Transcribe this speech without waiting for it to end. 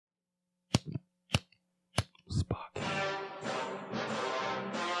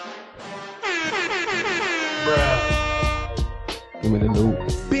Give me the loop.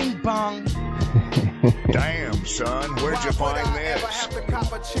 Bing bong. Damn, son, where'd you find this?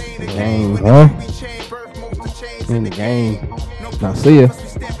 Game, huh? In the game. Now see ya.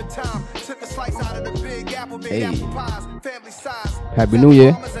 Hey. Happy New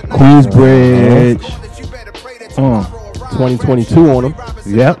Year. Queensbridge. 2022 on them.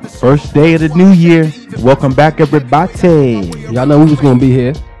 Yep. First day of the new year. Welcome back, everybody. Y'all know we was gonna be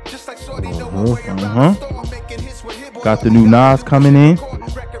here. Got the new Nas coming in.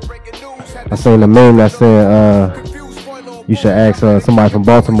 I seen the meme that said, you should ask somebody from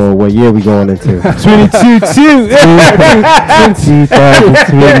Baltimore what year we going into. 2022.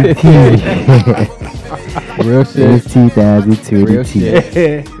 Real shit. 2022. Real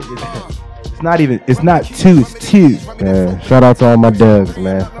shit. It's not two, it's two. Yeah. Shout out to all my Dougs,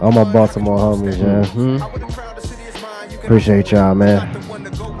 man. All my Baltimore homies, yeah. Appreciate y'all, man.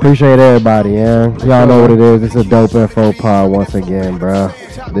 Appreciate everybody, yeah. Y'all know what it is. It's a dope info pod once again, bro.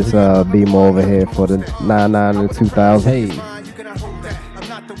 This BMO over here for the 99 and 2000. Hey.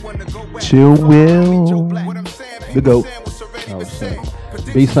 Chill Will. The GOAT. Oh shit.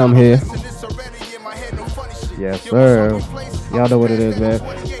 Be some here. Yes, sir. Y'all know what it is, man.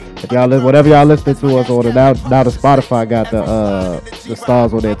 If y'all whatever y'all listening to us on, now the Spotify got the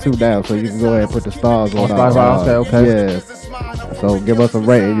stars on there too now, so you can go ahead and put the stars on Spotify. Okay. Yeah. So give us a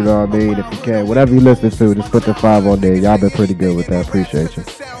rating, you know what I mean? If you can, whatever you listen to, just put the 5 on there. Y'all been pretty good with that. Appreciate you.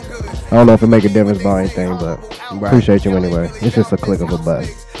 I don't know if it make a difference by anything, but appreciate you anyway. It's just a click of a button.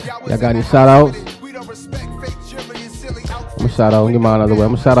 Y'all got any shout outs? I'm gonna shout out, get mine out of the way.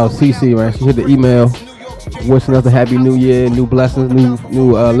 I'm gonna shout out CC, man. She hit the email wishing us a happy new year, new blessings, new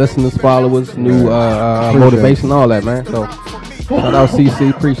listeners, followers, new motivation, all that, man. So shout out CC,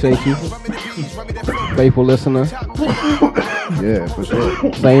 appreciate you. Faithful listener. Yeah, for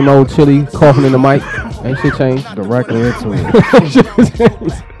sure. Same old chili coughing in the mic. Ain't shit changed. Directly into it.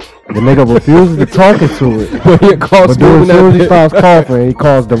 The nigga refuses to talk into it. But as soon as he starts coughing, he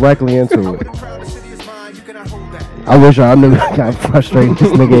calls directly into it. I wish I knew how frustrated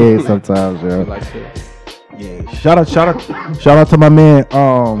this nigga is sometimes, yo. Yeah. Shout out to my man.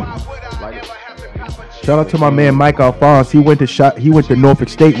 Shout out to my man Mike Alphonse. He went to Norfolk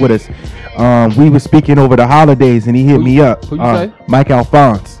State with us. We were speaking over the holidays, and he hit me up. Who you say? Mike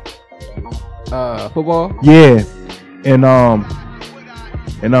Alphonse. Football. Yeah, and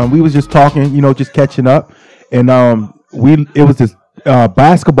we was just talking, just catching up, and it was this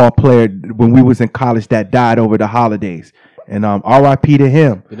basketball player when we was in college that died over the holidays, and R.I.P. to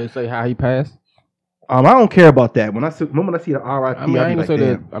him. Did they say how he passed? I don't care about that. When I see the R.I.P., I ain't gonna say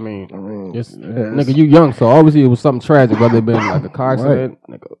that. I mean, nigga, you young, so obviously it was something tragic, whether it been like a car accident,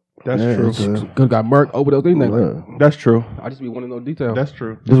 nigga. That's true. Good. Got murked, overdose, anything. Like. That's true. I just be wanting to know details. That's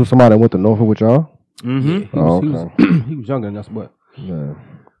true. This was somebody that went to Norfolk with y'all? Mm-hmm. He was younger than us, but Yeah.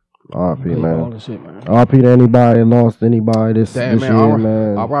 R.I.P. all man. the shit, man. R.I.P. to anybody that lost anybody this year,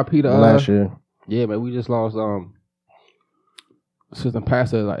 man. R.I.P. to last year. Yeah, man. We just lost assistant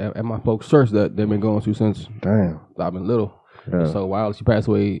pastor at my folks' church that they've been going to since I've been little. Yeah. So while she passed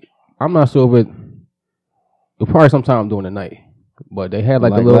away, I'm not sure if it was probably sometime during the night. But they had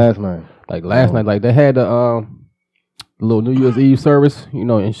like the little last night. Like last night, like they had the little New Year's Eve service,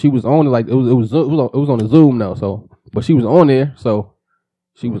 and she was on it. Like it was on the Zoom now. So, but she was on there, so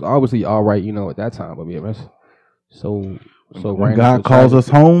she was obviously all right, at that time. But yeah, that's so. When God calls us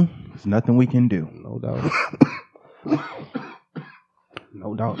home, there's nothing we can do. No doubt.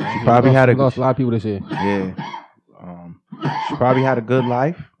 No doubt. She probably had lost a lot of people this year. Yeah. She probably had a good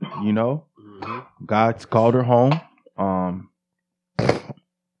life, Mm-hmm. God's called her home.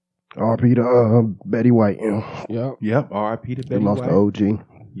 R.I.P. to Betty White. Yep. R.I.P. to Betty White. Lost the OG.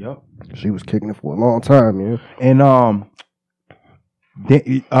 Yep. She was kicking it for a long time, yeah. And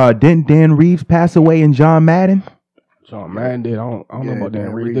didn't Dan Reeves pass away in John Madden? John Madden did. I don't know about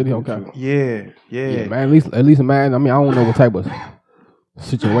Dan Reeves. Did he? Okay. Yeah, man. At least Madden. I mean, I don't know what type of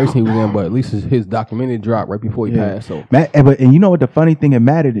situation he was in, but at least his documentary dropped right before he passed. So, and you know what the funny thing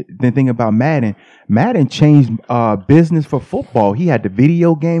about Madden changed business for football. He had the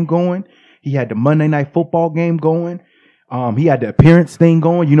video game going. He had the Monday Night Football game going. He had the appearance thing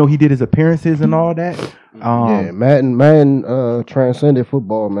going. He did his appearances and all that. Madden transcended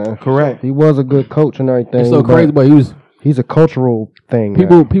football, man. Correct. He was a good coach and everything. It's so crazy, but he's a cultural thing.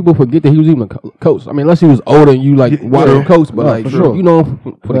 People forget that he was even a coach. I mean, unless he was older and you watch him coach, but for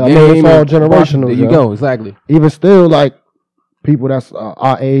the game, it's all generational. There you go, exactly. Even still, people that's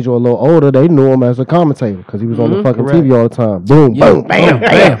our age or a little older, they knew him as a commentator because he was on the fucking TV all the time. Boom, boom, bam,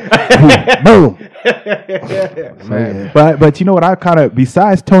 bam, boom. Man. But you know what? I kind of,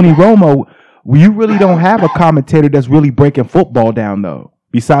 besides Tony Romo, you really don't have a commentator that's really breaking football down though.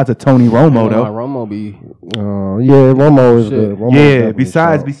 Besides a Tony Romo though. Romo be. Yeah, Romo is good. Romo is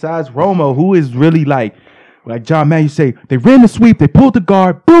definitely besides strong. Romo, who is really like John Madden, you say they ran the sweep, they pulled the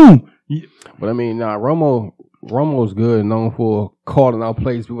guard, boom. But I mean, Romo's good, known for calling out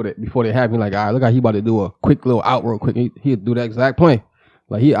plays before they happen. Like, all right, look how he about to do a quick little out real quick. He'll do that exact play.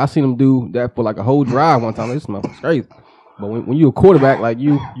 Like I seen him do that for like a whole drive one time. This motherfucker's crazy. But when you're a quarterback, like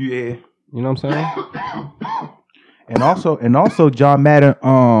you know what I'm saying? And also John Madden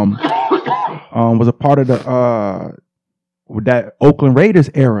was a part of the with that Oakland Raiders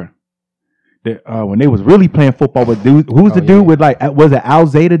era. That when they was really playing football with dude, who's the dude with like, was it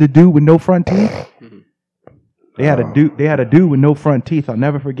Alzada, the dude with no front teeth? They had a dude with no front teeth. I'll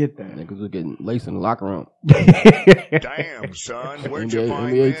never forget that. Niggas was getting laced in the locker room. Damn, son, where'd you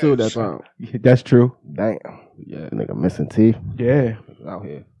find NBA this? too that time. That's true. Damn. Yeah, Nigga missing teeth. Yeah. out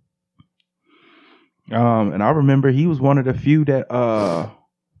here. And I remember he was one of the few that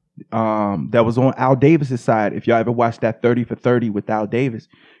that was on Al Davis's side. If y'all ever watched that 30 for 30 with Al Davis,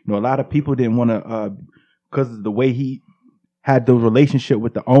 you know, a lot of people didn't want to because of the way he had the relationship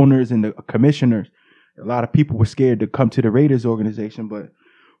with the owners and the commissioners. A lot of people were scared to come to the Raiders organization, but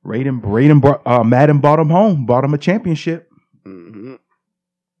Madden brought him home, brought him a championship. Mm-hmm.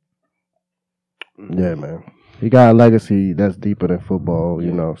 Yeah, man. He got a legacy that's deeper than football,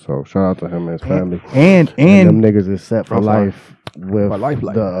 you know. So shout out to him and his family. And them niggas is set for life with For life.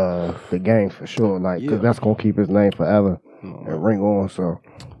 the game for sure. Like, cause that's gonna keep his name forever and ring on. So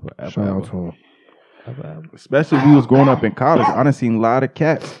shout out to him. especially if we was growing up in college, I done seen a lot of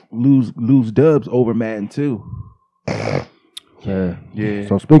cats lose dubs over Madden too. Yeah. Yeah.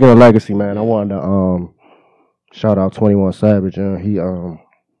 So speaking of legacy, man, I wanted to shout out 21 Savage.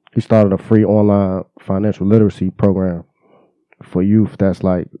 He started a free online financial literacy program for youth that's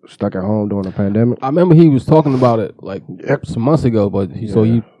like stuck at home during the pandemic. I remember he was talking about it like some months ago, but so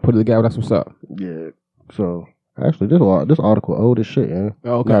he put it together. That's what's up. Yeah. So actually, this article old as shit, yeah.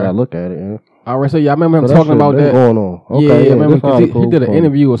 Okay. Now I gotta look at it, yeah. I already say, yeah, I remember him So talking shit about been that. going on. Okay, yeah, I remember this 'cause he article did an from-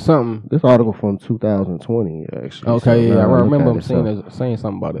 interview or something. This article from 2020, actually. Okay, So yeah, now I look remember at him it, so- saying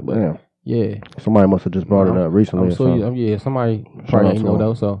something about it, but Damn. yeah. Somebody must have just brought it up recently. I'm or sure, something. yeah, somebody Shout probably out ain't to know him.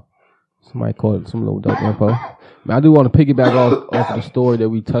 though, so somebody called it some little dope info. Man, I do want to piggyback off of the story that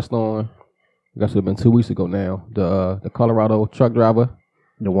we touched on. I guess it have been 2 weeks ago now. The Colorado truck driver.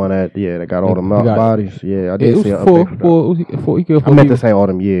 The one that got all the He got- bodies. Yeah, I It did was see an four. update. He killed I four meant to people. say all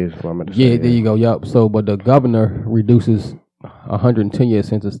them years. What I meant to say, Yeah, there you go. Yup. So, but the governor reduces 110 year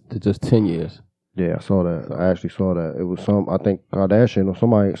sentence to just 10 years. Yeah, I saw that. I actually saw that. It was I think Kardashian or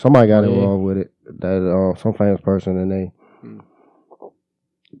somebody got Yeah. involved with it. That some famous person, and they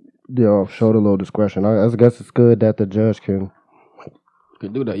showed a little discretion. I guess it's good that the judge can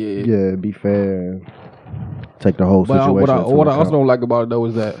Could do that. Yeah. be fair and take the whole But situation. what I into also account. don't like about it though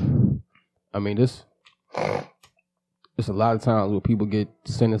is that, I mean, it's a lot of times where people get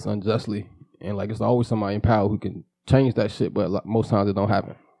sentenced unjustly, and like it's always somebody in power who can change that shit. But like, most times it don't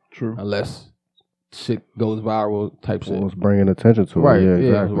happen. True. Unless shit goes viral type shit. Well, it's bringing attention to Right. it. Yeah, Yeah.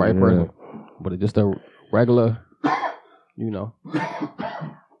 exactly. Right yeah. person. But it's just a regular, you know.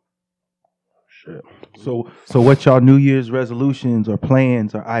 Shit. So what y'all New Year's resolutions or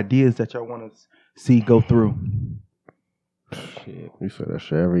plans or ideas that y'all want to see go through? Shit. You say that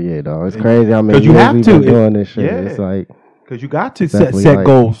shit every year, dog. It's crazy how many 'Cause you years have we've to. been doing this shit. Yeah. It's like, Because you got to Exactly, set like-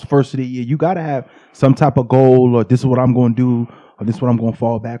 goals first of the year. You got to have some type of goal, or this is what I'm going to do, or this is what I'm going to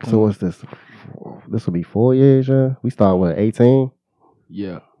fall back so on. what's this? This will be 4 years, yeah? We start with 18?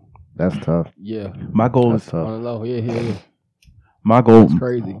 Yeah. That's tough. Yeah. My goal That's is tough. On the low. Yeah. my goal. It's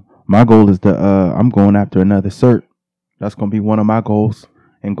crazy. My goal is I'm going after another cert. That's going to be one of my goals,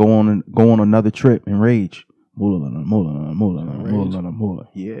 and go on another trip and rage. Mula.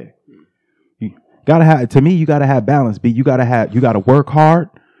 Yeah. You gotta have. To me, you gotta have balance. You gotta work hard.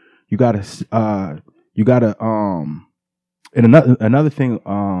 You gotta. And another thing.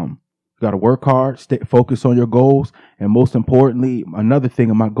 You gotta work hard. Stay focused on your goals, and most importantly, another thing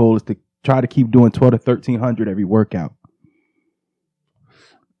of my goal is to try to keep doing 12 to 1300 every workout.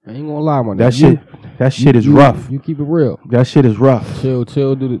 I ain't gonna lie, man. That shit is rough. You keep it real. That shit is rough. Chill,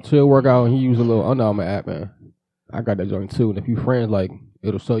 do the chill workout, and he use a little Under Armour app, man. I got that joint too. And if you friends, like,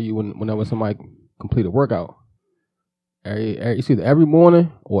 it'll show you whenever somebody complete a workout. It's either every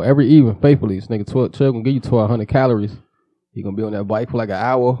morning or every evening, faithfully. This nigga chill gonna give you 1,200 calories. You gonna be on that bike for like an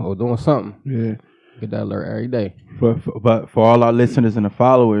hour or doing something. Yeah. Get that alert every day. But for all our listeners and the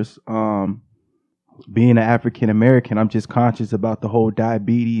followers, being an African American, I'm just conscious about the whole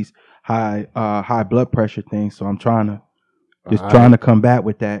diabetes, high blood pressure thing. So I'm trying to Just trying to combat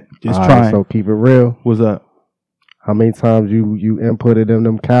with that. Just All trying. right, so keep it real. What's up? How many times you inputted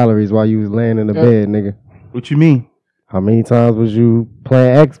them calories while you was laying in the bed, nigga? What you mean? How many times was you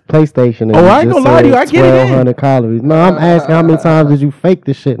playing PlayStation? And I ain't gonna lie to you. I get it. 1,200 calories. No, I'm asking how many times did you fake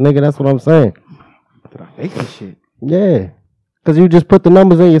this shit, nigga? That's what I'm saying. Did I fake this shit? Yeah, because you just put the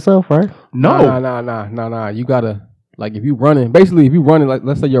numbers in yourself, right? No. Nah. You gotta, like, if you running, basically, if you running, like,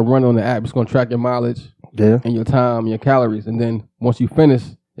 let's say you're running on the app, it's gonna track your mileage and your time, and your calories, and then once you finish,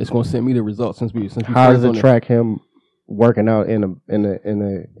 it's gonna send me the results. Since we how does it track him working out in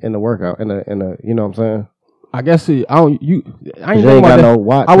the workout in a you know what I'm saying? I guess I ain't You think ain't about got that. no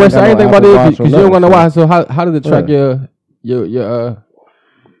watch. I wish I ain't think about it because you don't got no watch. So how does it track Yeah.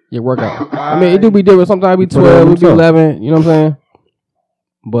 your workout? I mean, it do be different. Sometimes it be 12, it be 11. You know what I'm saying?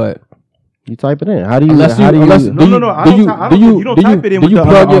 But You type it in. How do you? unless you how do you? unless No, no, no, I don't ty- you don't type it in with the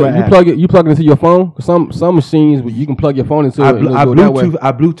app. you plug it into your phone? Some machines you can plug your phone into it. And it'll go that way.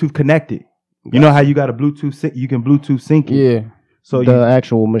 I Bluetooth connected. You know how you got a Bluetooth sync? You can Bluetooth sync it. Yeah. So the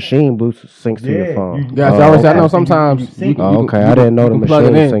actual machine Bluetooth syncs to your phone. Gotcha. Oh, I always say, I okay. know sometimes. You Okay, I didn't know the you can plug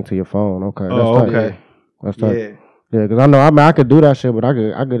it machine in. sync to your phone. Okay, that's Oh, tight. okay. That's tight. Yeah. Yeah, because I know. I mean, I could do that shit, but I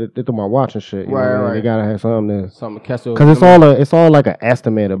could it through my watch and shit. You know what I mean? Right. You gotta have something to. Something to catch your. Because it's all like an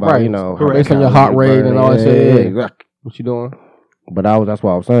estimate about Right. you know Correct. Based on your heart rate and all that shit. Yeah. exactly. What you doing? But that's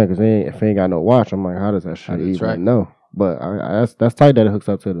what I was saying. Because if he ain't got no watch, I'm like, how does that shit does it even track? know? But that's tight that it hooks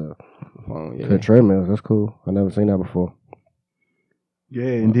up to the Phone, to the treadmills. That's cool. I never seen that before. Yeah,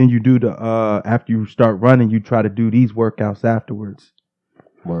 and then you do the after you start running, you try to do these workouts afterwards.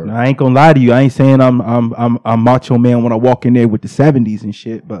 Word. Now, I ain't gonna lie to you. I ain't saying I'm macho man when I walk in there with the 70s and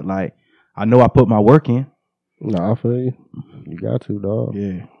shit, but like I know I put my work in. No, I feel you. You got to, dog.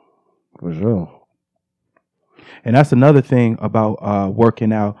 Yeah. For sure. And that's another thing about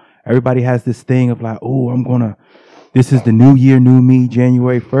working out. Everybody has this thing of like, oh, this is the new year, new me,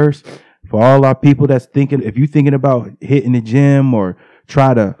 January 1st. For all our people that's thinking, if you're thinking about hitting the gym or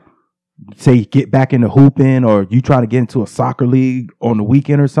try to say get back into hooping or you trying to get into a soccer league on the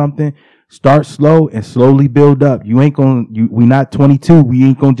weekend or something, start slow and slowly build up. We not 22. We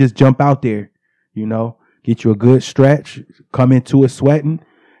ain't gonna just jump out there, you know, get you a good stretch, come into it sweating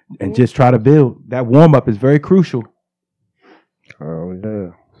and just try to build. That warm up is very crucial. Oh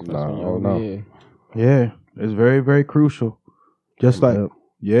yeah. No. Yeah, it's very, very crucial. Just like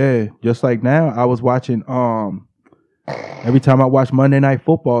now, I was watching. Every time I watch Monday Night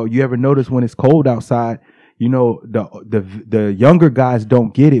Football, you ever notice when it's cold outside? You know, the younger guys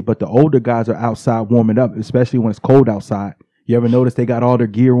don't get it, but the older guys are outside warming up, especially when it's cold outside. You ever notice they got all their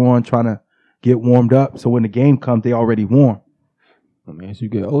gear on, trying to get warmed up, so when the game comes, they already warm. I mean, as you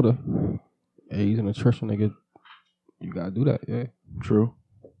get older, age and nutrition, you gotta do that. Yeah. True.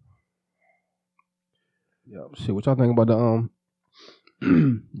 Yeah. Shit, what y'all think about the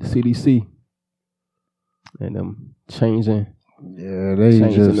CDC and them changing? Yeah, they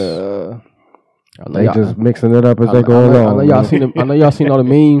just just mixing it up as they go along. I know y'all seen them. I know y'all seen all the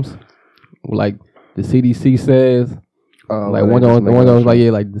memes. Like the CDC says, like one of those was like,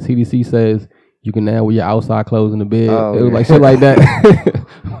 yeah, like the CDC says you can now wear your outside clothes in the bed. It was like shit like that.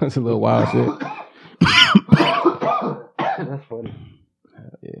 It's a little wild shit. That's funny.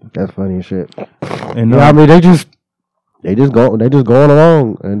 Yeah, that's funny as shit. And I mean, they just going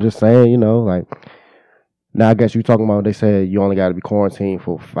along and just saying, you know, like. Now I guess you talking about they said you only got to be quarantined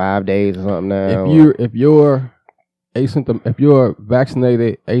for 5 days or something now. If you're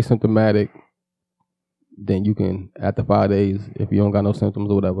vaccinated, asymptomatic, then you can after 5 days. If you don't got no symptoms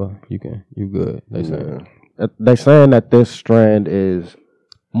or whatever, you good. They saying that this strand is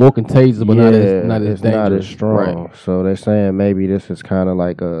more contagious, but not as dangerous. Not as strong. Right. So they're saying maybe this is kind of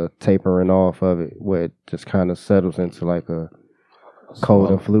like a tapering off of it, where it just kind of settles into like a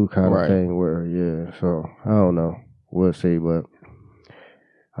cold and flu kind of thing where, so I don't know. We'll see, but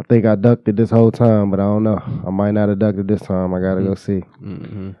I think I ducked it this whole time, but I don't know. I might not have ducked it this time. I got to go see.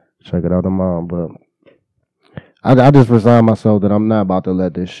 Mm-hmm. Check it out tomorrow, but I just resigned myself that I'm not about to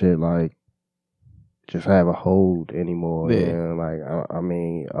let this shit, like, just have a hold anymore. Yeah. And, like, I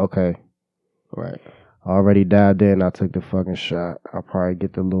mean, okay. Right. I already dived in. I took the fucking shot. I'll probably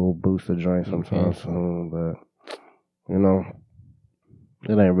get the little booster joint sometime soon, but, you know.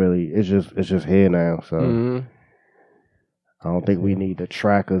 It ain't really. It's just here now. So I don't think we need the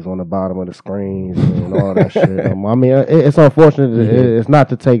trackers on the bottom of the screens and all that shit. I mean, it's unfortunate. It's not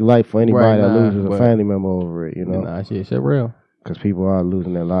to take life for anybody that loses a family member over it. You know, nah, shit real. Because people are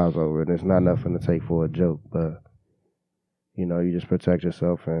losing their lives over it. It's not nothing to take for a joke, but you know, you just protect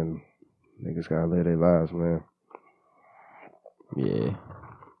yourself and niggas gotta live their lives, man. Yeah.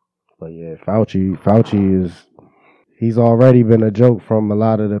 But yeah, Fauci is. he's already been a joke from a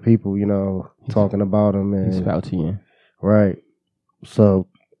lot of the people, talking about him. And, He's Faucian. Right. So,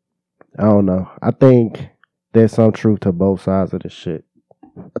 I don't know. I think there's some truth to both sides of this shit.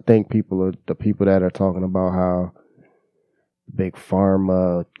 I think the people that are talking about how big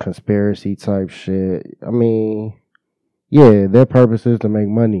pharma conspiracy type shit. I mean, yeah, their purpose is to make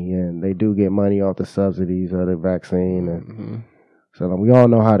money, and they do get money off the subsidies of the vaccine. And so we all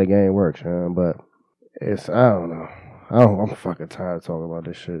know how the game works, man. But I don't know. I'm fucking tired of talking about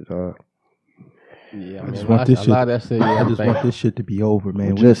this shit, dog. Yeah, I just want this shit. A lot of that shit, I just want this shit to be over,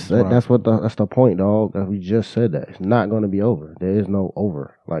 man. That's the point, dog. We just said that it's not going to be over. There is no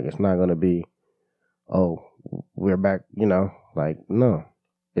over. Like, it's not going to be, oh, we're back. Like, no.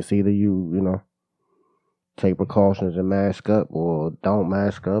 It's either you take precautions and mask up, or don't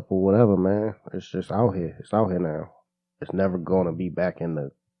mask up, or whatever, man. It's just out here. It's out here now. It's never going to be back in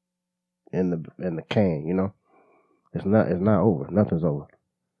the can. It's not over. Nothing's over.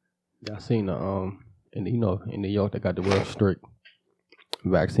 I seen in New York they got the real strict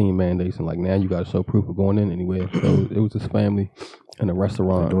vaccine mandates, and like now you got to show proof of going in anywhere. So it was this family in a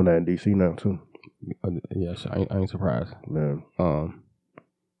restaurant. They're doing that in DC now too. Yes, I ain't surprised. Man.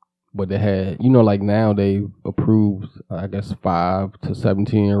 But they had, like now they approved, I guess 5 to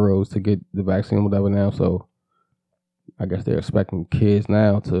 17-year-olds to get the vaccine or whatever now. So I guess they're expecting kids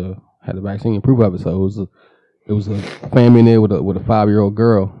now to have the vaccine and proof of it. So it was a family in there with a 5-year-old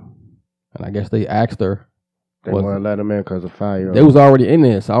girl. And I guess they asked her. They want to let them in because of 5-year-old. They was already in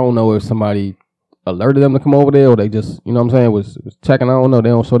there, so I don't know if somebody alerted them to come over there, or they just, was checking. I don't know. They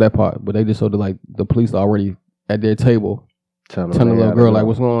don't show that part, but they just showed the police already at their table, telling the little girl like,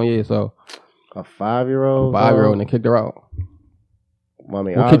 what's going on? Yeah, so a 5-year-old, and they kicked her out. I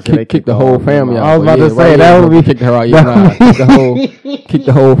mean, kick the whole family out. I was about to say that would be kicked her out. Yeah, nah, kick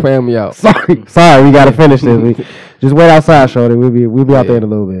the whole family out. Sorry, we gotta finish this. Just wait outside, shorty. We'll be out there in a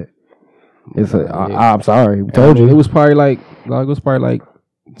little bit. I'm sorry. We told you. It was probably like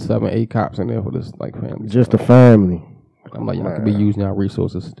 7-8 cops in there for this family. Just a family. I'm like, y'all could be using our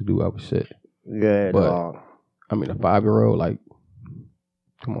resources to do other shit. Yeah, but dog. I mean, a 5-year-old,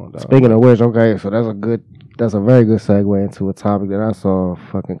 come on, dog. Speaking of which, okay, so that's a very good segue into a topic that I saw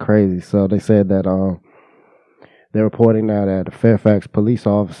fucking crazy. So they said that they're reporting now that the Fairfax police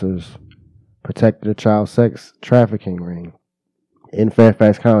officers protected a child sex trafficking ring in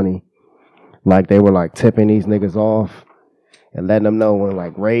Fairfax County. Like, they were tipping these niggas off and letting them know when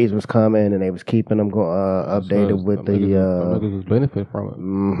raids was coming, and they was keeping them updated with the niggas was benefit from it.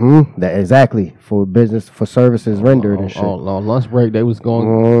 Mm-hmm. That exactly for services rendered and shit. On lunch break, they was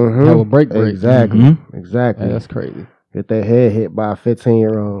going have a break. Exactly, exactly. Yeah, that's crazy. Get their head hit by a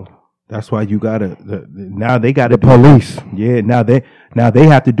 15-year-old. That's why you gotta. Now they got the police. Yeah, now they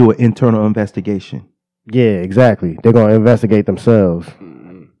have to do an internal investigation. Yeah, exactly. They're gonna investigate themselves.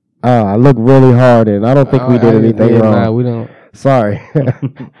 I look really hard, and I don't think we did anything wrong. Nah, we don't. Sorry.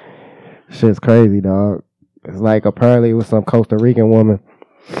 Shit's crazy, dog. It's apparently it was some Costa Rican woman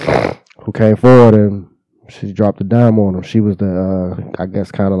who came forward and she dropped a dime on him. She was the, I guess,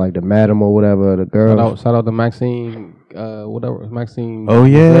 kind of like the madam or whatever, the girl. Shout out to Maxine, Maxine. Oh,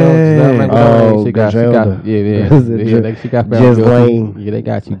 yeah. She got found out. Yeah, they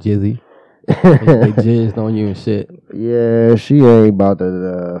got you, Jizzy. They jizzed on you and shit. Yeah, she ain't about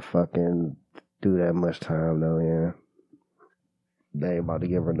to fucking do that much time though. Yeah, they ain't about to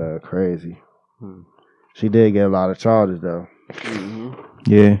give her nothing crazy. She did get a lot of charges though. Mm-hmm.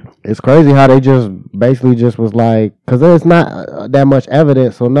 Yeah, it's crazy how they just basically just was because there's not that much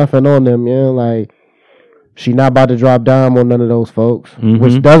evidence or nothing on them. She not about to drop dime on none of those folks,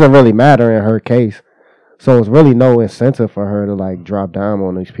 which doesn't really matter in her case. So it's really no incentive for her to drop dime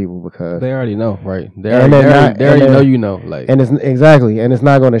on these people because they already know, right? They already know you know, and it's exactly, and it's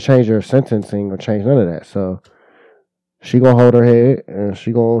not going to change her sentencing or change none of that. So she gonna hold her head and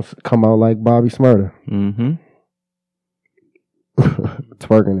she gonna come out like Bobby Smurda,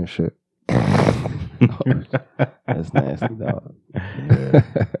 twerking and shit. That's nasty, dog.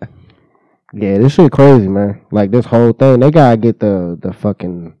 Yeah, this shit crazy, man. This whole thing, they gotta get the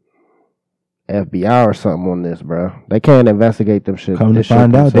fucking FBI or something on this, bro. They can't investigate them shit. Come to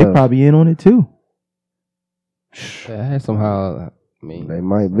find out, they probably in on it too. Yeah, somehow, they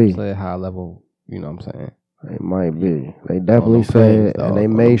might be. Say high level, you know what I'm saying? They might be. They definitely said, and they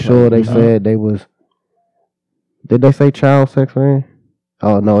made sure they said they was. Did they say child sex ring?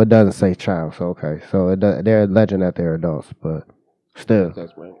 Oh no, it doesn't say child. So okay, so they're alleging that they're adults, but still,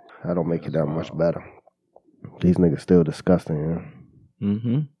 I don't make it that much better. These niggas still disgusting,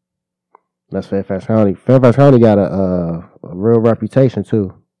 yeah. That's Fairfax County. Fairfax County got a real reputation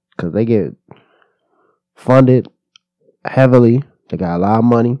too, because they get funded heavily. They got a lot of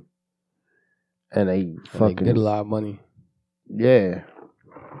money, and they fucking get a lot of money. Yeah.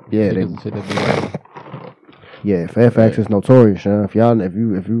 Shit that be like, Yeah, Fairfax is notorious, if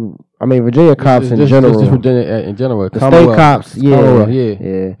you, I mean, Virginia cops in general. Just Virginia in general. The state cops, yeah.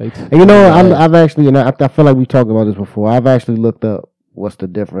 And you know, I've actually, and I feel like we talked about this before. I've actually looked up what's the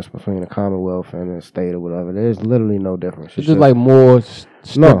difference between a Commonwealth and a state or whatever. There's literally no difference. It's just like more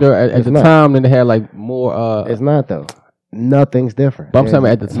stricter at the time than they had like more. It's not though. Nothing's different. But I'm saying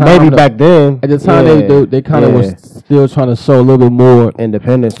at the time, maybe back then. At the time, they kind of was still trying to show a little bit more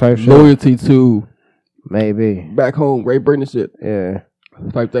independence type shit. Loyalty to maybe back home, Great Britain and shit. Yeah.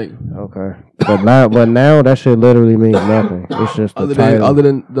 Type thing. Okay. But now that shit literally means nothing. It's just other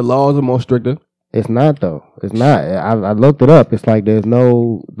than the laws are more stricter. It's not though. It's not. I looked it up. It's like the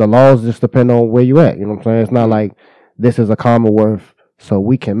laws just depend on where you at. You know what I'm saying? It's not like this is a Commonwealth, so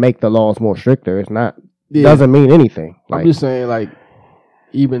we can make the laws more stricter. It's not. Yeah. Doesn't mean anything. I'm just saying, like,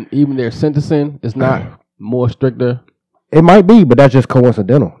 even their sentencing is not more stricter. It might be, but that's just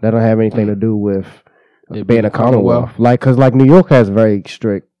coincidental. That don't have anything to do with being a Commonwealth. Because New York has very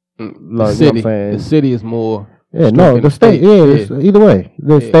strict. Like, you know what I'm saying? The city is more. Yeah, no, the state. Yeah. Either way,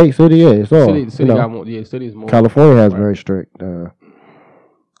 the state, city, yeah, it's all. The city got more. Yeah, city is more. California has very strict,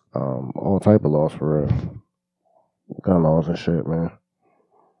 all type of laws for real. Gun laws and shit, man.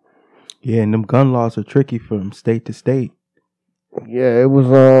 Yeah, and them gun laws are tricky from state to state. Yeah, it was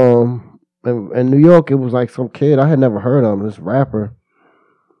in New York. It was like some kid I had never heard of him. This rapper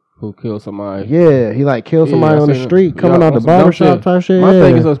who killed somebody. Yeah, he killed somebody on the street coming out the barbershop type shit. My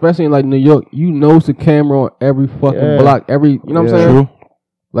thing is, especially in New York, you know, it's a camera on every fucking block. You know what I'm saying? True.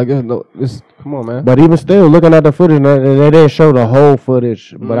 Like come on, man. But even still, looking at the footage, they didn't show the whole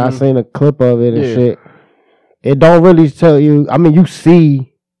footage, but I seen a clip of it and shit. It don't really tell you. I mean, you see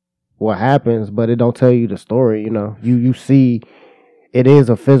what happens, but it don't tell you the story. You know, you see it is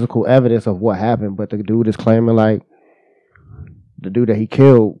a physical evidence of what happened, but the dude is claiming like the dude that he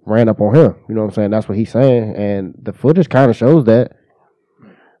killed ran up on him. You know what I'm saying? That's what he's saying, and the footage kind of shows that.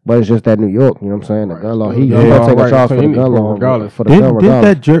 But it's just that New York, you know what I'm saying? The gun law. He's gonna take a charge for the gun law. Regardless.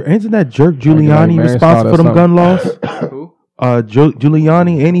 Isn't that jerk Giuliani responsible for them gun laws? Who?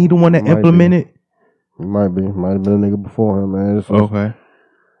 Giuliani, ain't he the one that implemented? He might be. Might have been a nigga before him, man. Okay.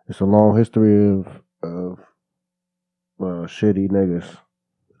 It's a long history of shitty niggas.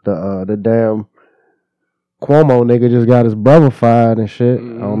 The damn Cuomo nigga just got his brother fired and shit. I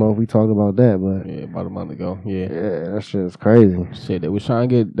don't know if we talked about that, but about a month ago. Yeah, that shit is crazy. Shit, they was trying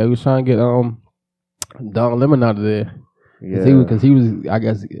to get Don Lemon out of there. Yeah, because he was I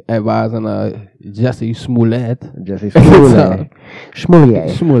guess advising Jesse Smollett.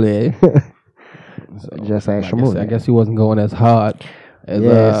 Smollett. I guess he wasn't going as hard.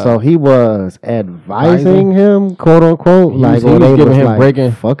 So he was advising him, quote unquote, he was giving him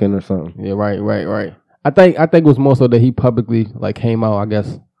breaking, fucking or something. Yeah, right. I think it was more so that he publicly came out. I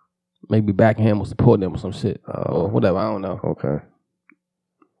guess maybe backing him or supporting him or some shit or whatever. I don't know. Okay.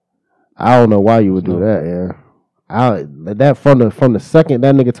 I don't know why you would do that. Yeah. From the second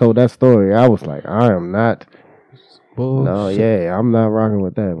that nigga told that story, I was like, I am not. Bullshit. No, yeah, I'm not rocking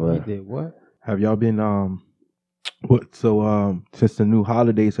with that. But he did what? Have y'all been since the new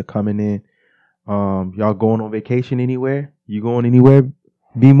holidays are coming in, y'all going on vacation anywhere? You going anywhere?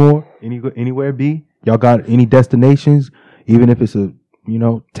 B more? Anywhere B? Y'all got any destinations? Even if it's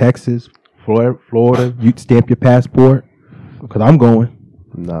Texas, Florida, you stamp your passport. Cause I'm going.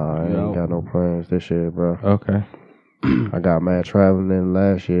 Nah, I ain't got no plans this year, bro. Okay. I got mad traveling in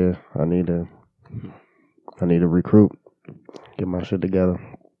last year. I need to recruit, get my shit together.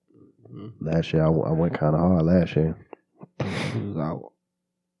 Last year I went kind of hard. Last year, he was out.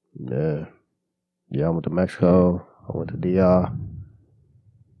 Yeah. I went to Mexico. I went to DR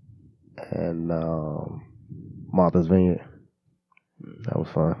and Martha's Vineyard. That was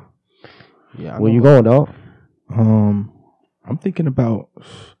fun. Yeah. Where you going, dog? I'm thinking about.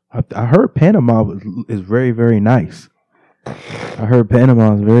 I heard Panama is very, very nice. I heard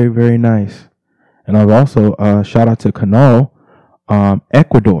Panama is very, very nice, and I've also shout out to Canal,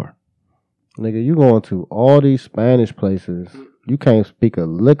 Ecuador. Nigga, you going to all these Spanish places. You can't speak a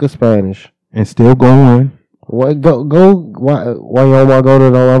lick of Spanish. And still going. What go? Why you don't want to go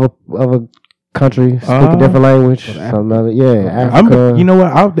to no other country? Speak a different language. Africa. You know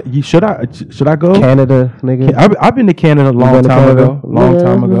what? Should I go? Canada, nigga. I've been to Canada a long time ago. You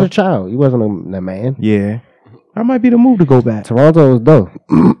was a child. You wasn't a man. Yeah. I might be the move to go back. Toronto is dope.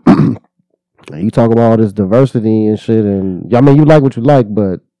 You talk about all this diversity and shit, and I mean, you like what you like,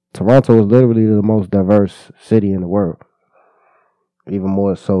 but Toronto is literally the most diverse city in the world, even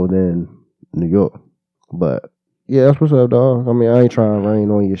more so than New York. But Yeah, that's what's up, dog. I mean, I ain't trying to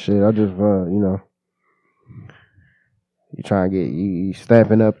rain on your shit. I just, you trying to get you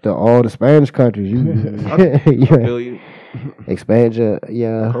stamping up to all the Spanish countries. You feel you. Expand your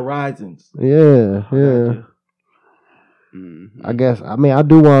Horizons. Yeah. Mm-hmm. I guess. I mean, I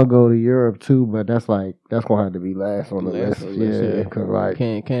do want to go to Europe too, but that's gonna have to be last on the list. Yeah, because like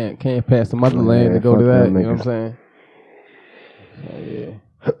can't pass the motherland to go to that. You know what I'm saying?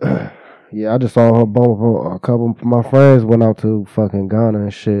 Yeah. Yeah, I just saw her a couple of my friends went out to fucking Ghana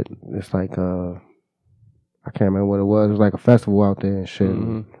and shit. It's like I can't remember what it was. It was like a festival out there and shit.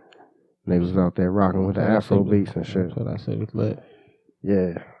 Mm-hmm. They was out there rocking with the Afro beats and shit. That's what I said was lit.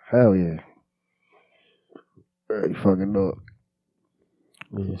 Yeah, hell yeah. You fucking know it.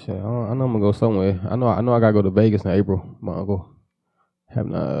 Yeah, shit. I know I'm gonna go somewhere. I know I gotta go to Vegas in April. My uncle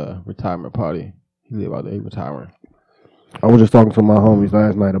having a retirement party. He live out there retiring. I was just talking to my homies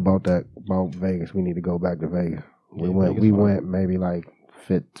last night about Vegas. We need to go back to Vegas. We went maybe like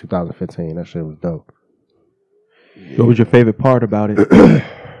 2015. That shit was dope. What was your favorite part about it?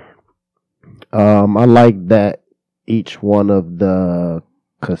 I like that each one of the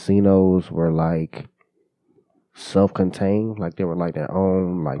casinos were like self-contained, like they were like their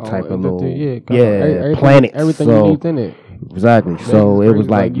own type of little planet. Everything you need in it. Exactly. So it was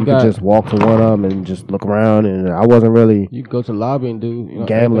like you could just walk to one of them and just look around, and I wasn't really you go to the lobby and do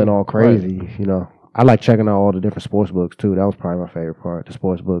gambling all crazy. Right. You know, I like checking out all the different sports books too. That was probably my favorite part. The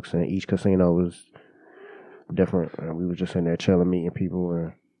sports books, and each casino was different. And we were just in there chilling, meeting people.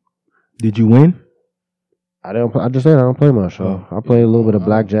 And did you win? I didn't. I just said I don't play much. So I played a little bit of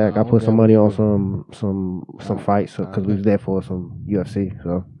blackjack. I put some money on some fights because we was there for some UFC.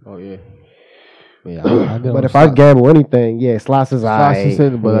 So. Oh yeah. Yeah, but if I gamble anything, slots is but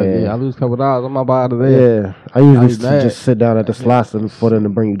I lose a couple $, I'm out of there. Yeah, I usually just sit down at the slots and for them to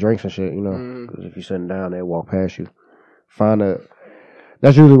bring you drinks and shit, you know. Because if you're sitting down, they walk past you.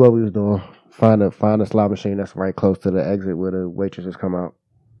 That's usually what we was doing. Find a slot machine that's right close to the exit where the waitresses come out.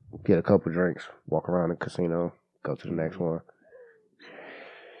 Get a couple drinks, walk around the casino, go to the next one.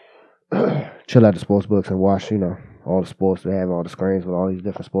 Chill at the sports books and watch, all the sports. They have all the screens with all these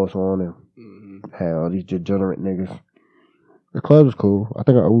different sports on and had all these degenerate niggas. The club was cool. I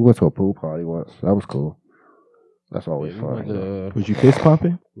think we went to a pool party once. That was cool. That's always fun. Was you fist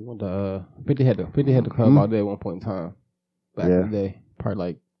pumping? We went to 50 had the club out there at one point in time. Back in the day. Probably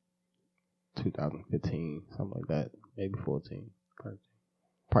like 2015, something like that. Maybe 14.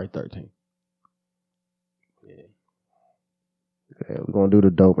 Probably 13. Yeah. Yeah, we're gonna do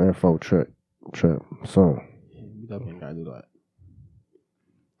the dope info trip soon. Yeah, we definitely gotta do that.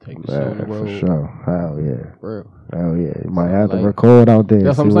 Take the show on the road. For sure. Hell yeah. For real. Hell yeah. You might have to record out there.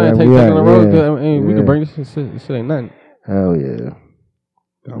 That's what I'm saying. Take on the road. Yeah. I mean, we can bring this shit. This shit ain't nothing. Hell yeah.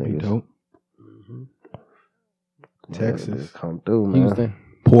 That'll be dope. Texas. Come through, man. Houston.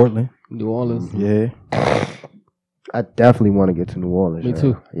 Portland. New Orleans. Yeah. I definitely want to get to New Orleans. Me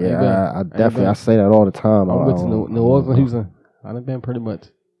too. Yeah, I definitely. I say that all the time. I went to New Orleans and Houston. I've been pretty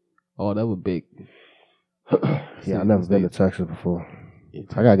much. Oh, that was big. Yeah, I've never been to Texas before.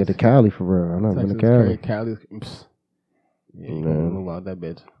 I gotta get to Cali for real. I've never been to Cali. Cali. Yeah, you gonna move out that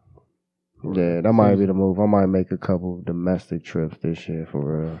bitch. Yeah, that might be the move. I might make a couple of domestic trips this year for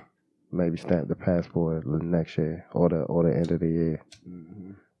real. Maybe stamp the passport next year or the end of the year.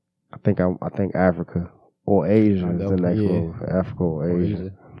 Mm-hmm. I think Africa or Asia is the next move. Africa or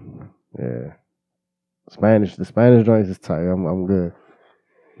Asia. Yeah. The Spanish joints is tight. I'm good.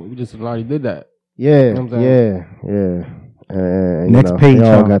 We just already did that. Yeah, you know And next page, they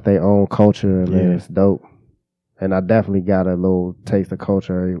all got their own culture and it's dope. And I definitely got a little taste of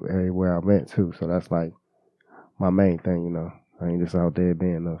culture everywhere I went too. So that's like my main thing, I ain't just out there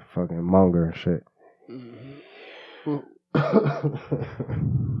being a fucking monger and shit.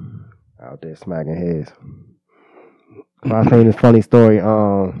 Out there smacking heads. I seen this funny story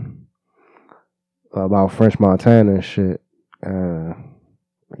about French Montana and shit. I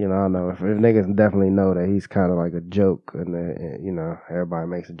don't know if niggas definitely know that he's kind of like a joke, and everybody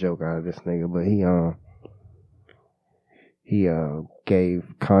makes a joke out of this nigga. But he gave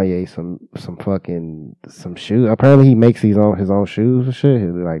Kanye some shoes. Apparently he makes his own shoes and shit.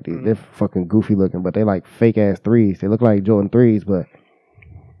 Like they're fucking goofy looking, but they like fake ass threes. They look like Jordan 3s, but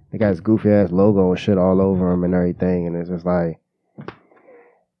they got his goofy ass logo and shit all over them and everything. And it's just like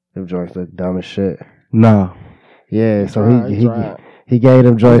them joints look dumb as shit. No. Yeah, so he gave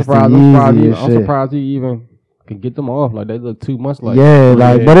them joints to Yeezy. I'm surprised he even can get them off. Like they look too much like. Yeah,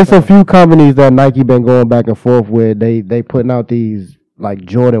 but it's a few companies that Nike been going back and forth with. They putting out these like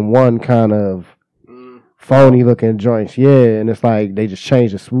Jordan 1 kind of phony looking joints. Yeah, and it's like they just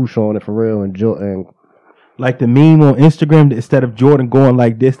changed the swoosh on it for real and Like the meme on Instagram, instead of Jordan going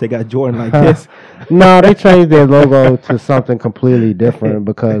like this, they got Jordan like this. No, they changed their logo to something completely different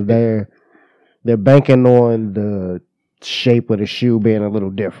because they're banking on the shape of the shoe being a little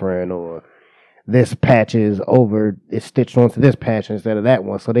different, or this patch is stitched onto this patch instead of that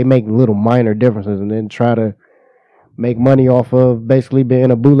one. So they make little minor differences and then try to make money off of basically being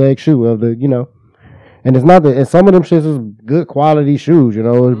a bootleg shoe of the, and it's not that, and some of them shits is good quality shoes,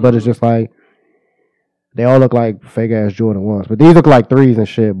 but it's just like, they all look like fake ass Jordan 1s, but these look like 3s and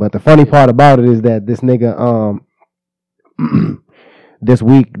shit. But the funny part about it is that this nigga, this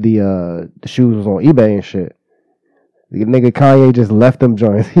week the shoes was on eBay and shit. The nigga Kanye just left them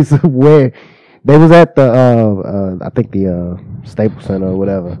joints. He said where they was at the I think the Staples Center or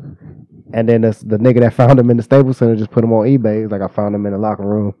whatever, and then the nigga that found them in the Staples Center just put them on eBay. He's like, I found them in the locker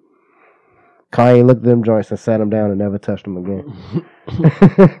room. Kanye looked at them joints and sat them down and never touched them again.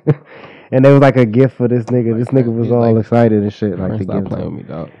 And it was like a gift for this nigga. This nigga was all excited and shit. Like, to stop give playing with me,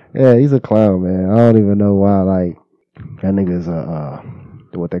 dog. Yeah, he's a clown, man. I don't even know why. Like, that nigga's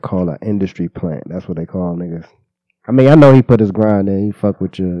what they call an industry plant. That's what they call niggas. I mean, I know he put his grind in. He fuck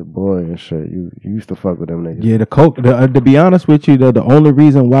with your boy and shit. You used to fuck with them niggas. Yeah, the Coke. To be honest with you, the only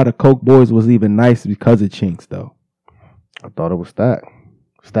reason why the Coke Boys was even nice is because of Chinks, though. I thought it was Stack.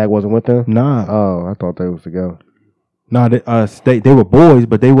 Stack wasn't with them? Nah. Oh, I thought they was together. Nah, they were boys,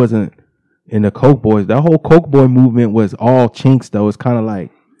 but they wasn't in the Coke Boys. That whole Coke Boy movement was all Chinks, though. It's kind of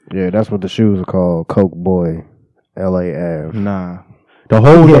like... Yeah, that's what the shoes are called. Coke Boy. L.A. Ave. Nah. The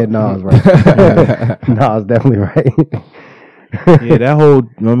whole... Yeah, Nas right. Nas definitely right. Yeah, that whole...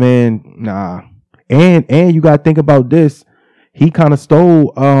 My man, nah. And you got to think about this. He kind of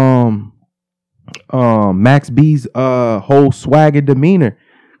stole Max B's whole swag and demeanor.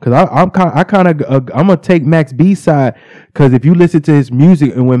 Cause I'm gonna take Max B's side. Cause if you listen to his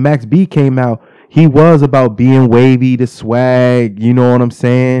music, and when Max B came out, he was about being wavy, the swag. You know what I'm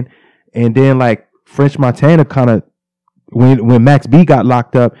saying? And then like French Montana, kind of when Max B got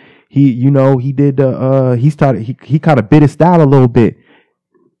locked up, he did he kind of bit his style a little bit.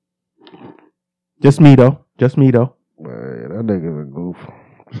 Just me though. Man, that nigga's a goof.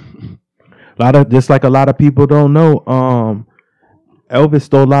 Just like a lot of people don't know. Elvis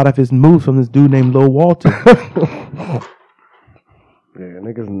stole a lot of his moves from this dude named Lil Walter. Yeah,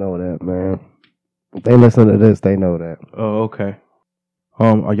 niggas know that, man. If they listen to this, they know that. Oh, okay.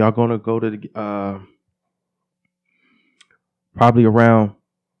 Are y'all gonna go to the probably around?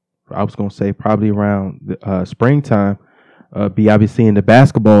 I was gonna say probably around the, springtime. Be obviously in the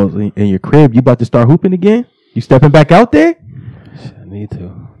basketballs in your crib. You about to start hooping again? You stepping back out there? I need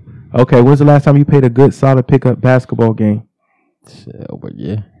to. Okay. When's the last time you played a good, solid pickup basketball game? Shit, over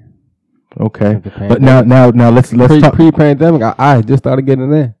yeah. Okay, but now let's talk pre-pandemic. I just started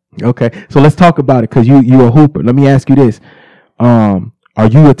getting there. Okay, so let's talk about it because you a hooper. Let me ask you this: are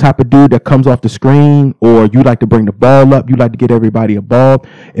you the type of dude that comes off the screen, or you like to bring the ball up? You like to get everybody a ball?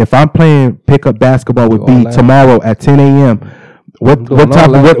 If I'm playing pickup basketball with B tomorrow at 10 a.m., what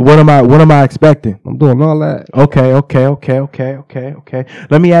am I expecting? I'm doing all that. Okay.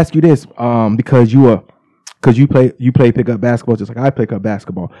 Let me ask you this: because you play pickup basketball just like I pick up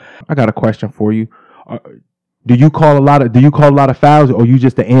basketball. I got a question for you. Do you call a lot of fouls, or you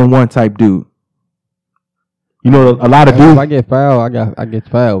just the N1 type dude? You know, a lot of dudes. If I get fouled, I get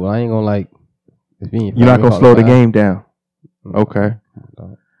fouled, but I ain't gonna like. You're not gonna slow the game down. Okay.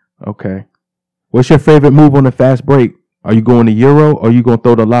 What's your favorite move on the fast break? Are you going to Euro, or are you gonna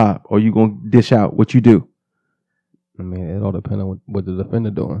throw the lob, or are you gonna dish out? What you do? I mean, it all depends on what the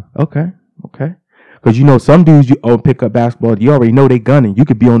defender doing. Okay. Because some dudes you pick up basketball, you already know they gunning. You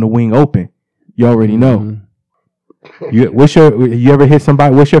could be on the wing open. You already know. You ever hit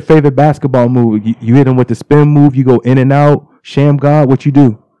somebody? What's your favorite basketball move? You hit them with the spin move. You go in and out. Sham God. What you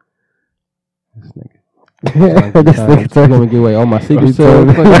do? This nigga. This nigga gonna give away all my secrets. This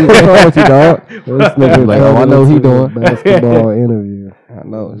nigga like, I know what he doing. Basketball interview. I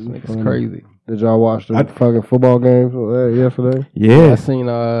know. This nigga's crazy. Did y'all watch the fucking football games yesterday? Yeah. I seen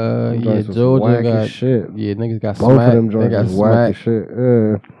Georgia got shit. Yeah, niggas got both smacked. of them joints was whack as shit.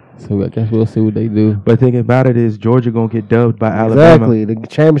 Yeah. So I guess we'll see what they do. But thinking about it is Georgia gonna get dubbed by Alabama. Exactly. The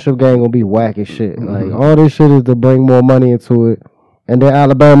championship game gonna be whack as shit. Like all this shit is to bring more money into it, and then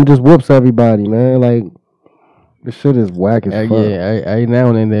Alabama just whoops everybody, man. Like this shit is whack as fuck. Yeah, every now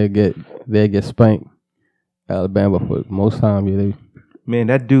and then they get spanked. Alabama for most time, yeah. They, man,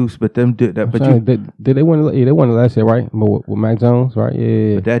 that Deuce, but them did that. But did they win? Yeah, they won the last year, right? With Mac Jones, right?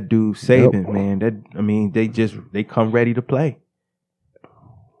 Yeah. But that dude Saban, man. They come ready to play.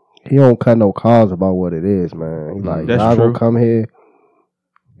 He don't cut no calls about what it is, man. He like, y'all gonna come here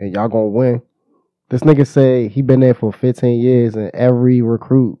and y'all gonna win. This nigga say he been there for 15 years, and every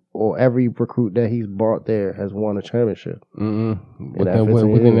recruit that he's brought there has won a championship. Within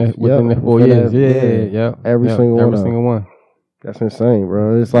years. that 4 years. Yeah. Every single one. That's insane,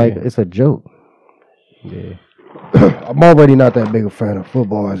 bro. It's like it's a joke. Yeah. I'm already not that big a fan of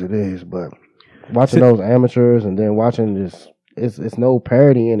football as it is, but watching those amateurs and then watching this, it's no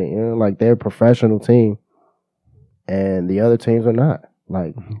parity in it. You know, like they're a professional team, and the other teams are not.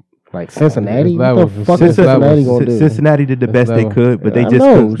 Like Cincinnati, what the fuck is Cincinnati gonna do? Cincinnati did the best they could, but they just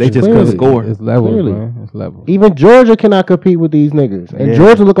clearly couldn't score. It's levels, man. It's levels. Even Georgia cannot compete with these niggas, and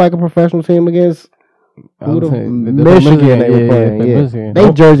Georgia looked like a professional team against Michigan. They were playing. Yeah.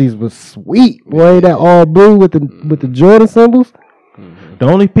 They jerseys was sweet. Boy, that all blue with the Jordan symbols. The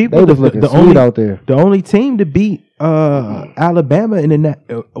only people they was looking sweet out there. The only team to beat Alabama in the net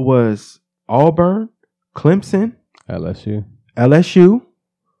was Auburn, Clemson, LSU.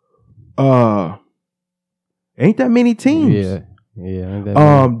 Ain't that many teams? Yeah.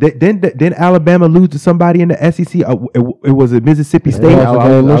 Then Alabama lose to somebody in the SEC. It was a Mississippi State. I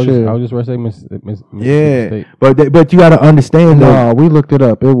was just say Mississippi State. But you got to understand. No, we looked it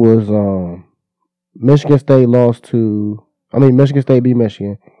up. It was Michigan State Michigan State beat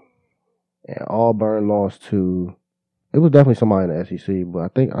Michigan, and Auburn lost to. It was definitely somebody in the SEC,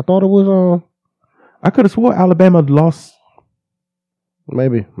 but I thought it was I could have swore Alabama lost.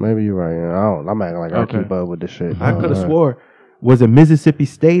 Maybe you're right. I'm acting like I keep up with this shit. I could have swore. Was it Mississippi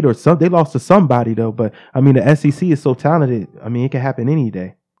State or something? They lost to somebody though. But I mean, the SEC is so talented. I mean, it can happen any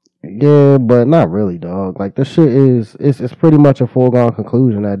day. Yeah, but not really, dog. Like this shit it's pretty much a foregone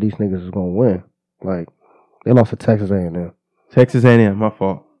conclusion that these niggas is gonna win. Like they lost to Texas A&M. Texas A&M, my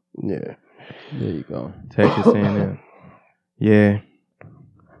fault. Yeah, there you go. Texas A&M. Yeah.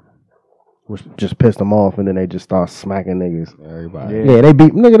 Which just pissed them off, and then they just start smacking niggas. Everybody. Yeah, they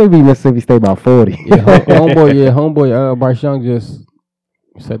beat Mississippi State by 40. homeboy, Bryce Young just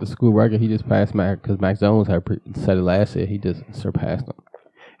set the school record. He just passed Mac because Mac Jones had set it last year. He just surpassed him.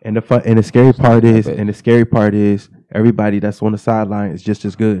 And the scary part is everybody that's on the sideline is just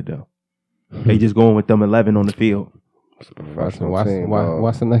as good though. They just going with them 11 on the field. Watch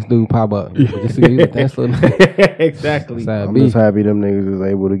the next dude pop up. Just see exactly. I'm just happy them niggas is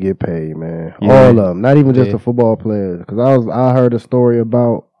able to get paid, man. Yeah. All of them, not even just the football players. Because I heard a story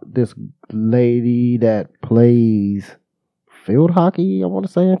about this lady that plays field hockey. I want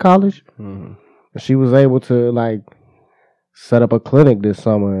to say in college. Mm-hmm. She was able to like set up a clinic this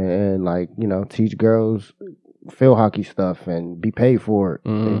summer and teach girls field hockey stuff and be paid for it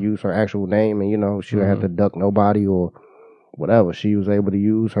and use her actual name and she don't have to duck nobody or whatever. She was able to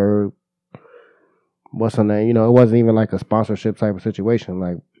use her what's her name, it wasn't even like a sponsorship type of situation,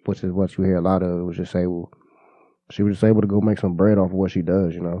 like which is what you hear a lot of. It was just she was just able to go make some bread off of what she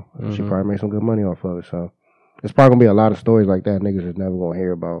does, she probably made some good money off of it. So it's probably gonna be a lot of stories like that niggas is never gonna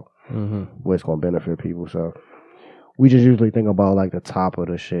hear about what's gonna benefit people. So we just usually think about like the top of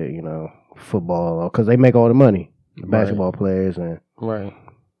the shit, football, because they make all the money. The basketball players and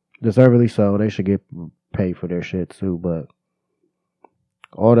deservedly so. They should get paid for their shit too. But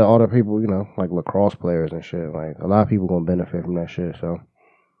all the people, like lacrosse players and shit, like a lot of people gonna benefit from that shit. So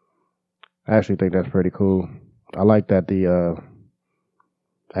I actually think that's pretty cool. I like that the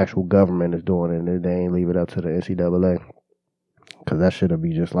actual government is doing it and they ain't leave it up to the NCAA, because that shit'll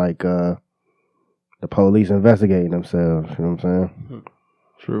be just like the police investigating themselves. You know what I'm saying?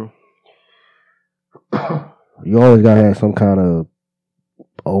 True. You always gotta have some kind of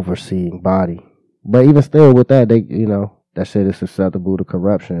overseeing body, but even still, with that, they that shit is susceptible to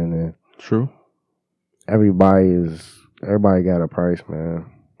corruption, and true. Everybody got a price,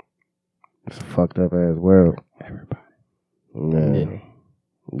 man. It's a fucked up ass world. Everybody.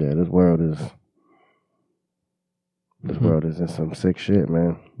 Yeah. This world is in some sick shit,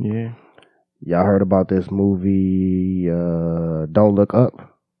 man. Yeah. Y'all heard about this movie, Don't Look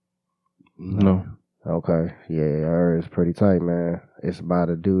Up? No. Okay. Yeah, I heard it's pretty tight, man. It's about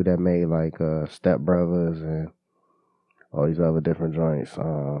a dude that made like Step Brothers and all these other different joints.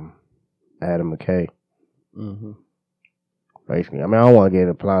 Adam McKay. Mm-hmm. Basically, I mean, I don't want to get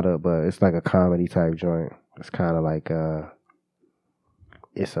a plot up, but it's like a comedy type joint. It's kind of like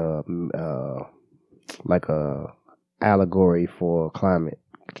it's a like a allegory for climate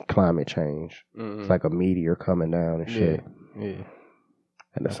change. Mm-hmm. It's like a meteor coming down and shit. Yeah.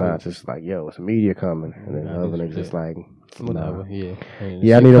 And the scientists like, yo, it's a meteor coming. And then the other niggas just like, whatever. Yeah.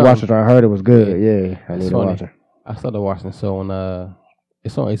 Yeah, I need to watch it. I heard it was good. Yeah, I need to watch it. I started watching it on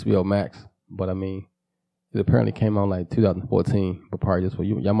it's on HBO Max, but I mean, it apparently came out like 2014, but probably just for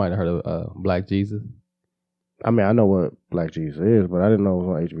you. Y'all might have heard of Black Jesus. I mean, I know what Black Jesus is, but I didn't know it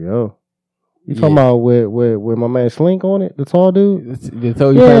was on HBO. You talking about with my man Slink on it, the tall dude? So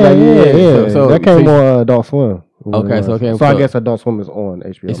you yeah. So that came on Adult Swim. Okay, so I guess Adult Swim is on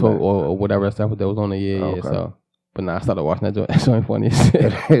HBO. It's or whatever stuff that was on the yeah. So, but I started watching that joint. That's only funny as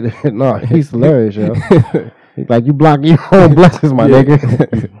shit. No, he's hilarious, yo. He's like, you block your own blessings, my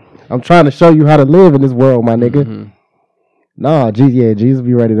nigga. I'm trying to show you how to live in this world, my nigga. Mm-hmm. Nah, Jesus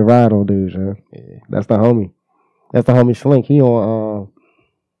be ready to ride on dudes, yo. Yeah. That's the homie. That's the homie Slink. He on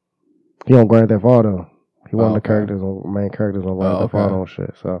Grand Theft Auto. He one of the main characters on Grand Theft Auto and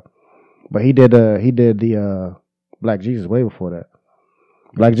shit. So, but he did the Black Jesus way before that.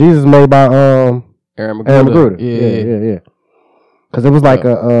 Black Jesus made by Aaron McGruder. Yeah. Because it was like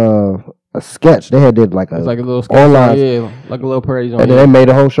a sketch. They had did like it's like a little sketch online, like a little parody on. And then they made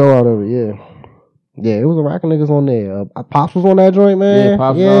a whole show out of it. Yeah, it was a rack of niggas on there. Pops was on that joint, man. Yeah,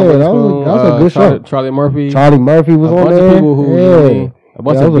 Pops that was a good show. Charlie Murphy was on there. A bunch of people who a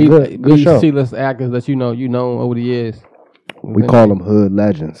bunch of good show. C-list actors that you know over the years. We call them hood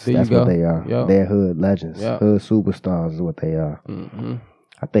legends. There That's what they are. Yep. They're hood legends. Yep. Hood superstars is what they are. Mm-hmm.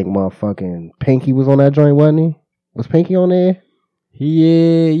 I think motherfucking Pinky was on that joint, wasn't he? Was Pinky on there?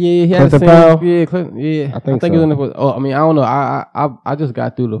 Yeah. He had Clinton Powell? Yeah, Clinton. Yeah, I think he was in the. Oh, I mean, I don't know. I just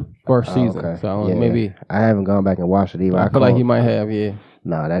got through the first season, okay. so maybe I haven't gone back and watched it either. I feel like he might have. Yeah.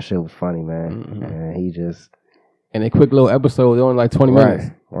 Nah, that shit was funny, man. Mm-hmm. And he just. And a quick little episode, only like 20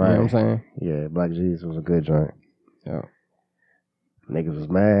 minutes. Right. You know what I'm saying? Yeah, Black Jesus was a good joint. Yeah. Niggas was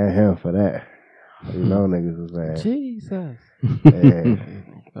mad at him for that. You know, niggas was mad. Jesus.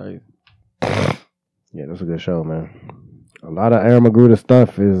 Yeah, that's a good show, man. A lot of Aaron McGruder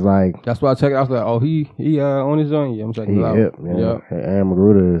stuff is like. That's why I checked. I was like, oh, he on his own. Yeah, I'm checking it out. Hip, yeah. Aaron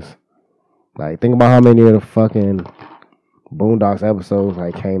McGruder is like. Think about how many of the fucking Boondocks episodes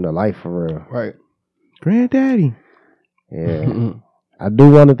like came to life for real. Right. Granddaddy. Yeah. I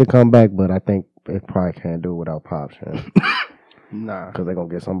do want it to come back, but I think it probably can't do it without Pops. Yeah. Nah. Because they're going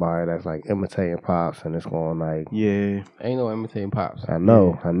to get somebody that's like imitating Pops and it's going like. Yeah. Ain't no imitating Pops. I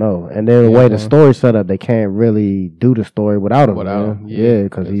know. And then the way the story set up, they can't really do the story without him. Yeah,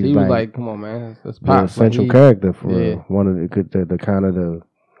 because he was like, come on, man. That's Pops. The essential character for real. One of the kind of the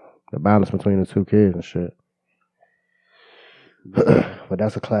balance between the two kids and shit. But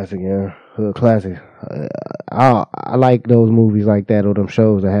that's a classic, yeah. Hood classic. I like those movies like that or them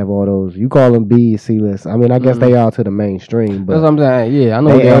shows that have all those. You call them B, C list. I mean, I guess they are to the mainstream. But that's what I'm saying. Yeah, I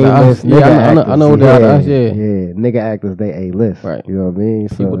know they are. I know they are. Yeah, nigga actors, they A-list. Right. You know what I mean?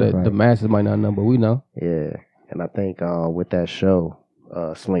 People that the masses might not know, but we know. Yeah. And I think with that show,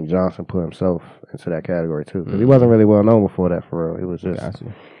 Slink Johnson put himself into that category too. Because he wasn't really well known before that for real. He was just.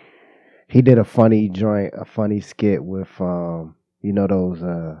 He did a funny skit with, you know, those,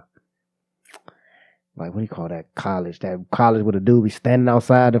 like, what do you call that college? That college with a dude be standing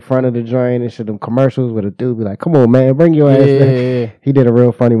outside the front of the joint and shit, them commercials with a dude be like, come on, man, bring your ass down. Yeah. He did a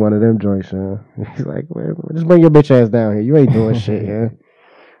real funny one of them joints, He's like, well, just bring your bitch ass down here. You ain't doing shit, yeah.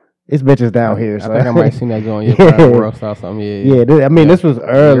 It's bitches down here. I think I might have seen that joint. World Star something. Yeah. This was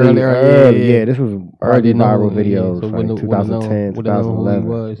early. Yeah, this was early viral videos, so like 2010,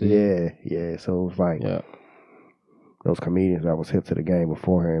 2011. Yeah. So it was like those comedians that was hip to the game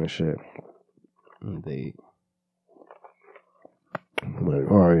beforehand and shit. Indeed. But you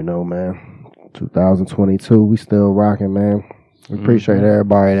already know, man. 2022, we still rocking, man. We appreciate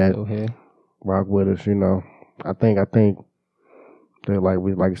everybody that rock with us. You know, I think. They're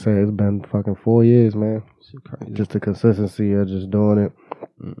like I said, it's been fucking 4 years, man. Just the consistency of just doing it.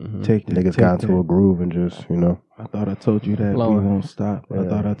 Niggas got into a groove and just, you know. I thought I told you that we won't stop. I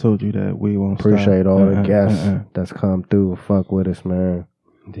thought I told you that we won't Appreciate all the guests that's come through. Fuck with us, man.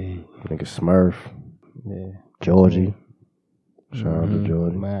 Indeed. Nigga Smurf. Yeah. Georgie. Shout out to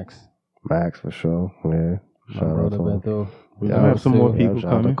Georgie. Max for sure. Yeah. Shout out to him. We have some more people coming.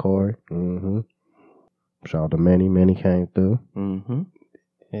 Shout out to Corey. Shout out to Manny came through.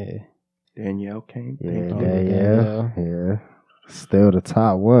 Yeah. Danielle came through. Yeah, Danielle. Yeah. Still the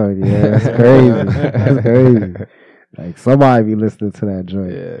top one. Yeah, that's crazy. That's crazy. Like, somebody be listening to that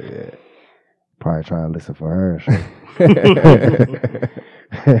joint. Yeah. Probably trying to listen for her.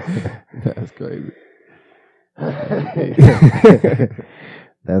 That's crazy.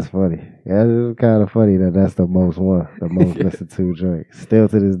 That's funny. Yeah, it's kind of funny that's the most listened to joint. Still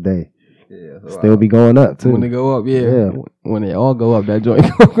to this day. Yeah, still be going up too. When they go up, when they all go up, that joint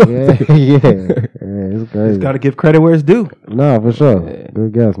it's crazy. Just gotta give credit where it's due. No, for sure. Yeah.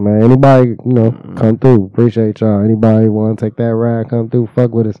 Good guess, man. Anybody, come through. Appreciate y'all. Anybody want to take that ride, come through.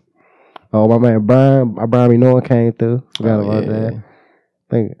 Fuck with us. Oh, my man Brian Minoan came through. Forgot about that. I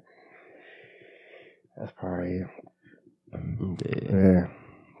think that's probably it. Yeah.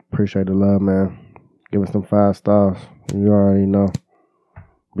 Appreciate the love, man. Give us some 5 stars. You already know.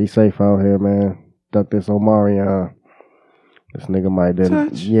 Be safe out here, man. Duck this Omarion. This nigga might didn't.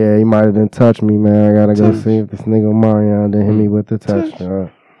 Touch. Yeah, he might have didn't touch me, man. I gotta go see if this nigga Omarion didn't hit me with the touch.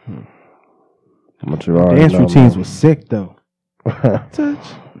 But you already Dance know, routines man. was sick though. Touch.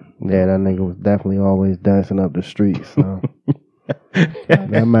 Yeah, that nigga was definitely always dancing up the streets. So.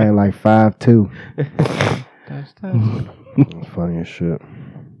 That man like 5'2". That's It's funny as shit.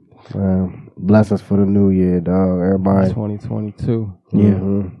 Blessings for the new year, dog. Everybody.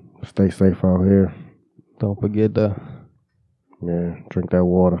 2022. Stay safe out here. Don't forget to Drink that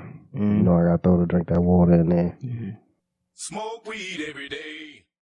water. You know I gotta drink that water in there. Smoke weed every day.